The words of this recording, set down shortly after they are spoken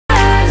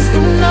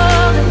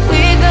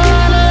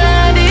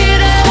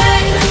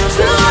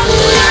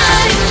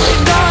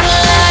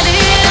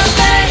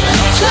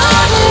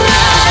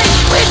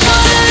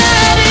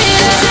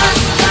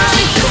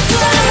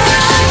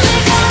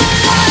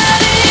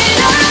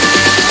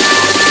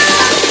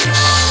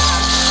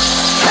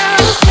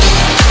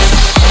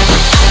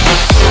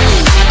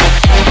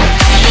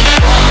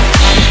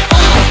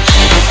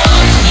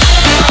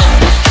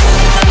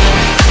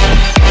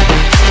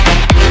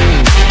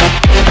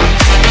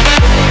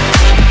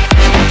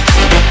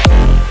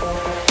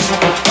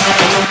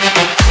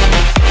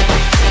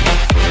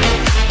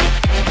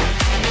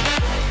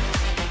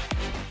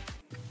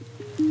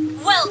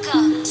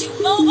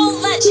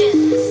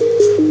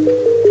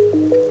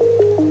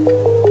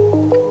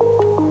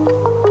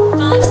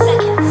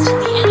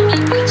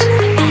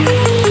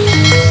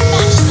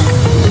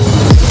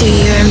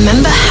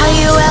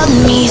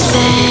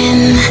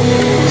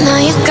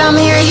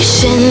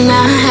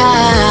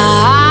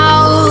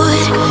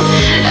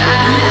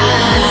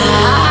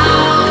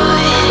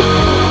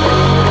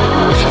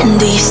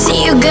Do you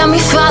see you got me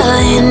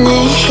falling in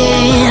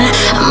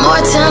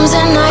more times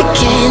than I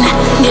can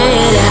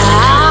get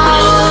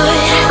out?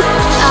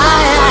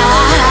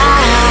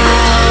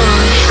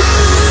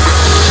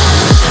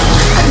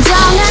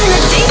 Down in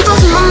the deep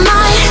of my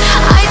mind,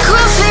 I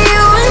crawl for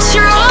you and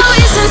you're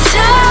always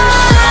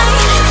inside.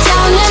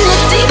 Down in the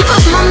deep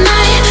of my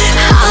mind,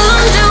 how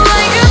long do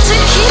I got to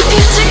keep you,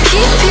 to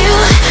keep you?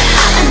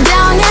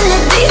 Down in the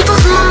deep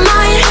of my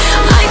mind,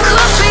 I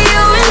crawl for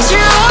you and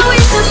you're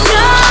always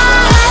inside.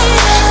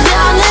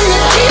 Down in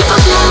the deep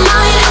of my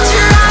mind,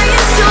 trying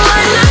so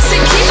hard not to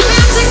keep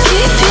you, to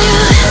keep you.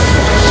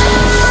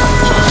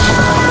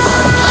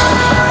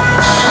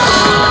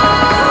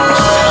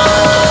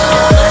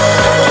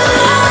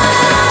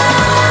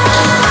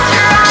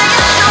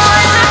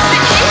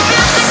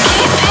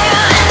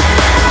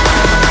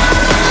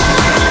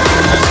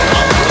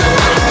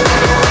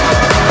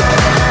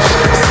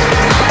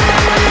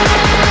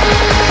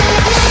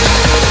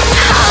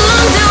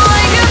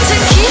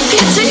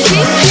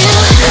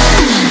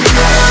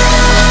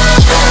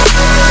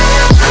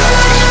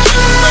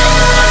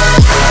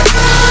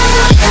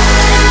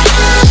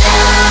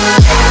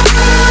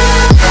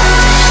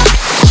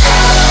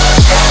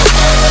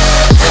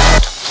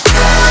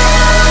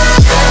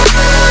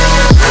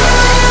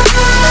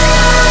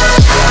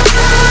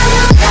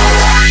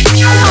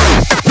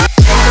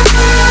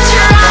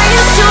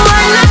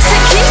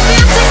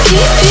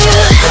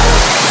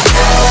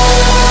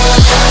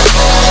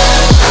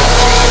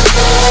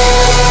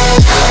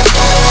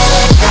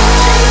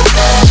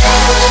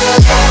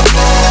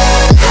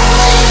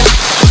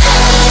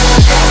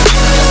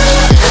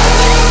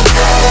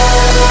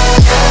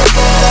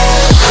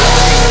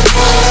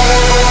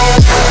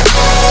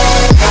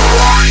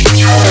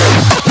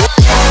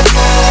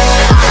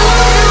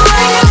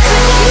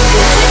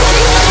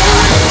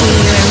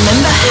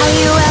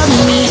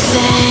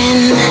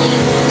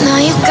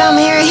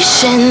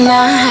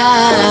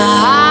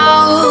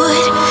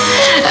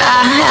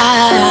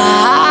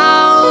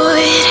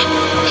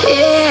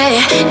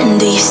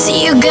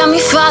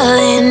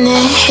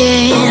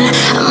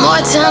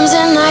 Times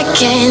and I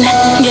can't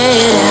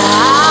get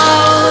out.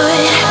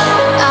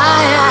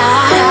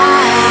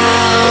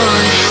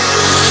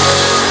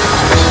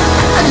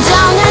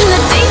 Down in the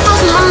deep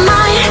of my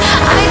mind,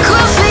 I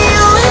crawl for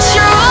you and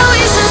you're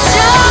always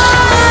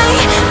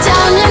inside.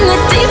 Down in the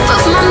deep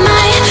of my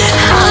mind,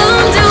 how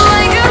long do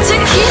I got to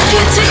keep you,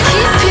 to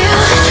keep you?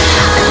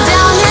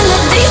 Down in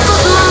the deep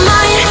of my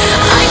mind,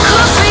 I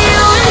crawl for you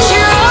and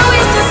you're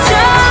always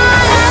inside.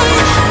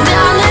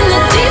 Down in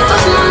the deep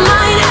of my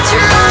mind,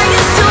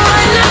 trying so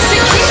hard not to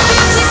keep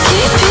you, to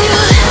keep you.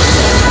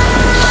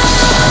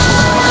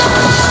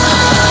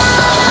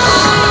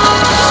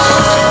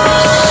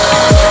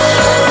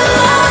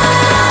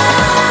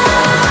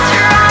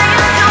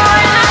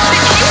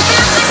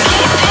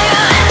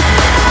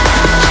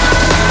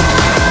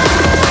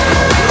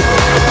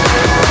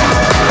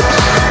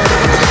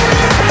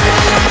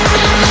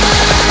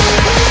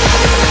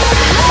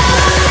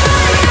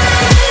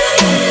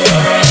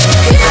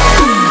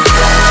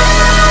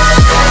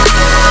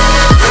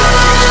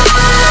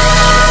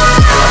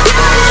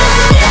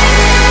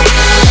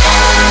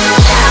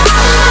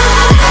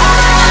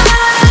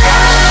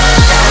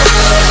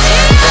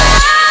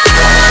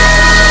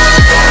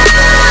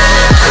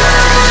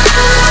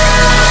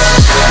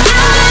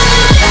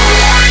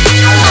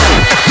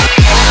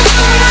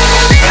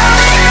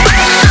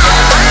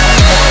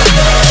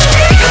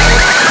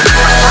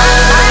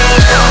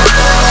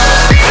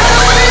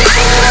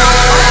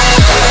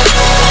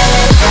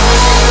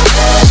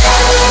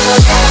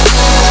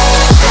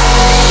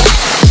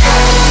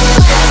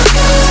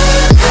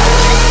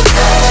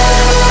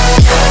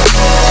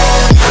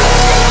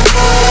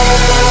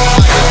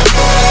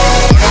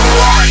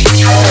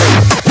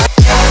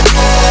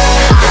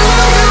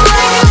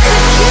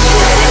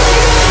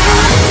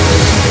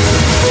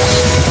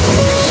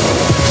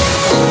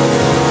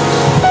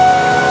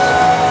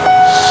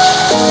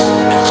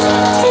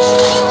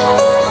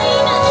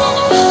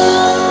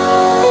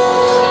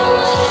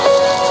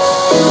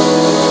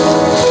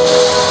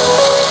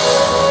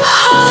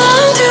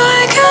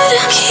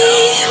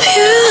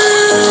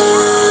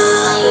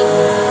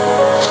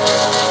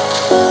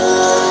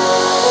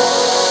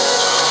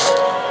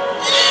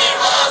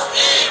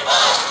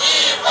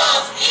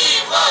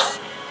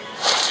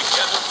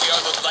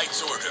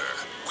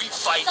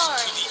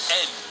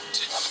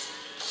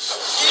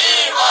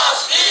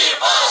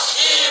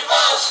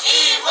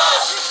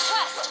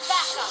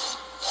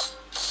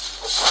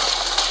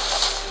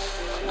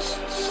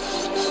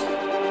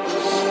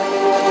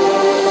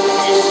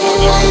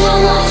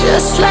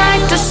 Just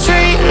like the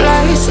street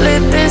lights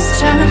lit this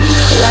town,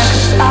 like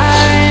a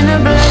fire in a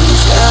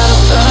blaze, gotta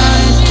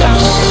burn it down.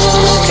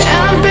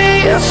 Can't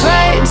be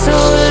afraid to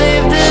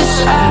leave this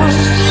out.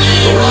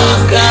 We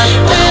got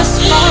this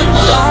far,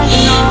 don't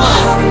know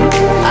how.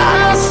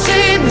 I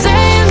see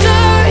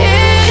danger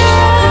in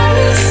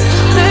us.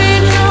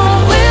 They know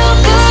we'll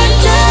go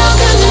down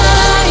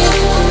tonight.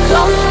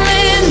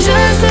 Coming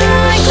just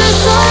like the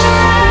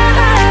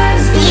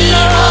sunrise.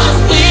 No.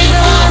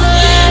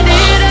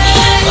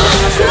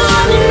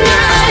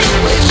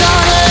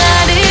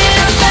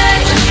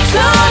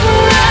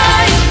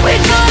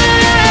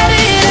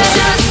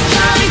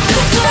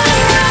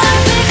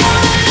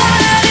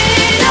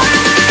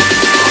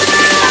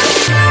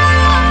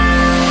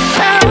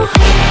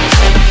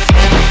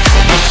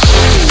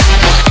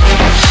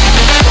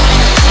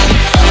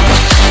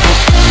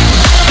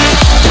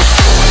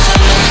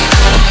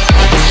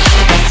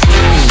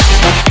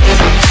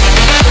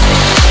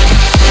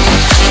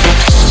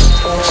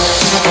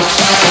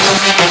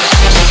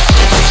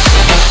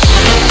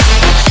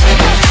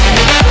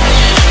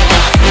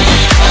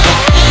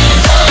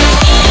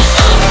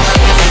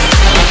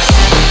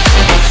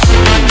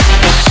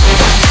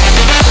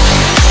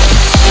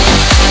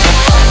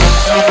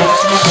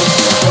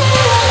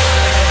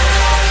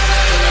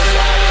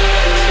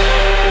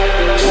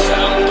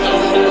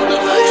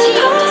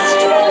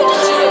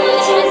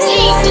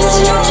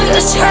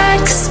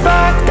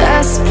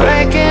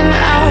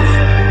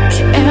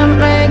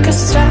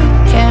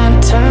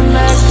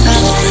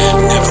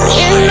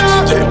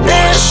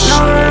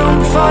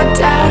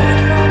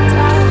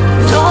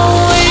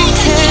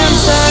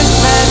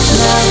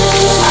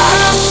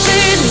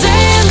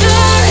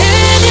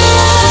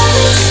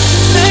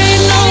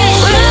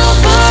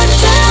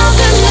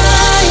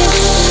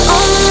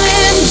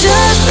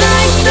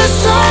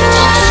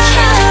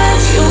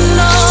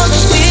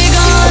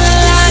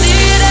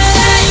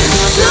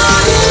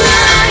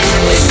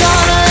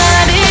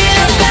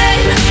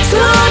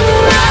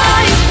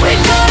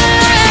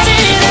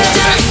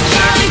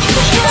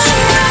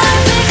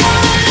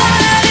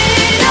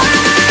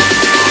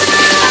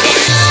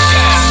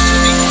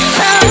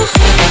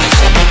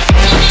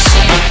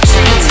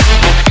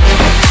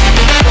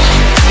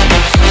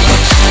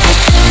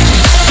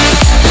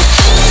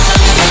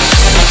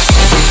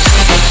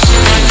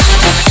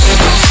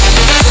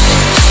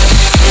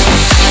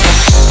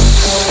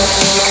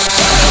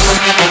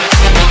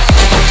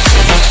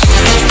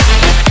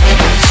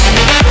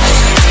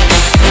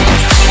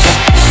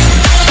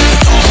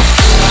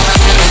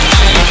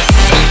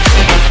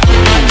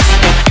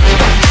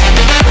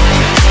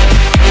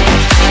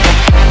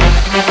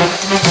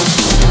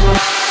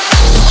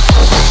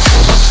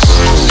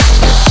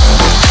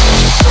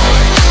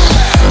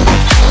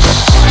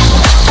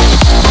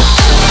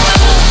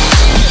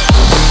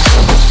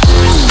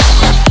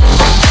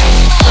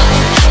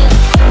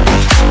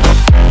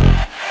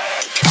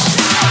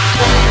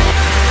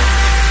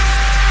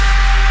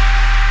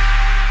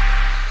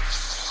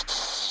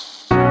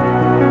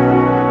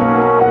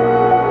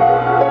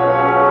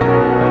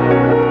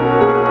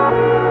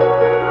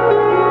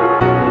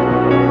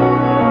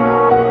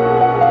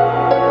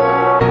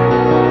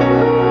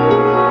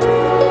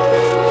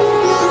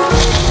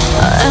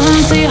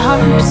 empty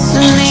hearts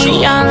and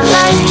neon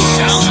lights.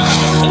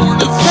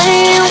 They're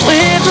playing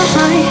with my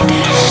mind.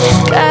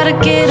 Gotta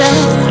get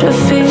out of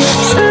here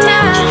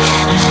tonight.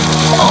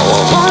 Oh,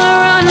 I wanna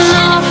run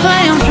off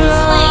and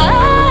fly.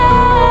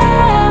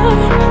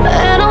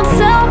 And I'll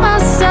tell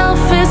myself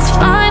it's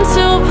fine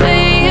to be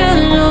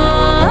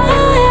alone,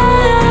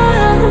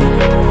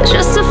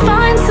 just to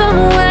find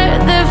somewhere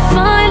that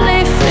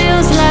finally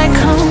feels like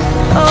home.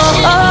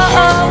 Oh,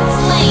 oh, oh.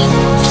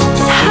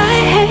 I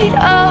hate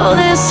all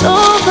this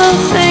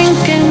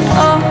overthinking.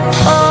 Oh,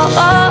 oh,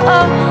 oh,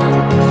 oh.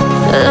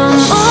 The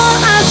more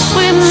I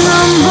swim, the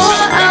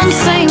more I'm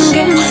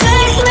sinking.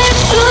 Take me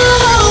to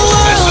the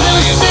world of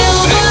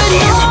silver.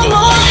 No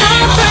more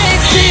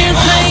heartbreaks, tears,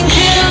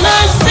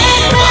 painkillers.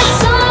 Take me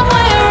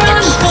somewhere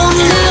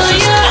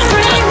unfamiliar.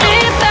 Bring me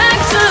back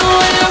to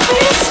where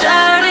we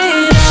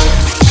started out.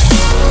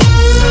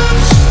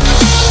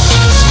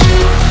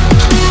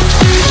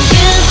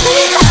 Get me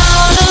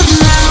out of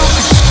now.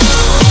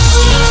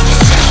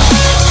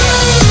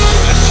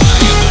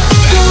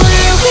 To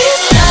where we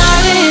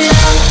started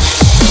out.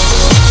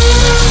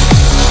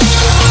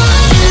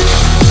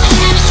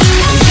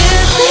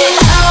 Get me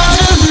out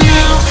of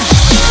now.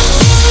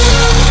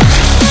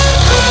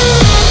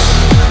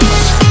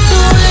 To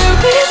where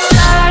we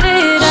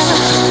started out.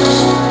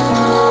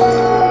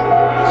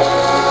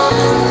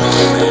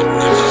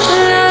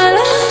 La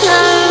la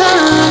la la.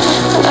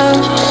 Oh,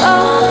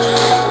 oh.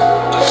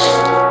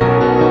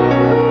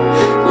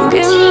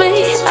 Get me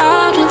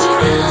out of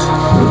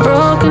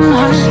broken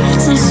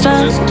hearts and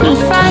stubborn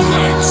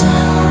fights,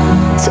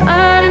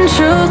 turning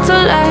truth to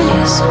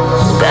lies.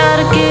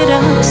 Gotta get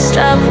up,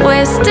 stop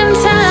wasting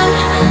time.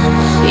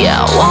 Yeah,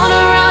 I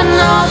wanna run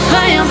off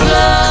and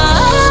fly.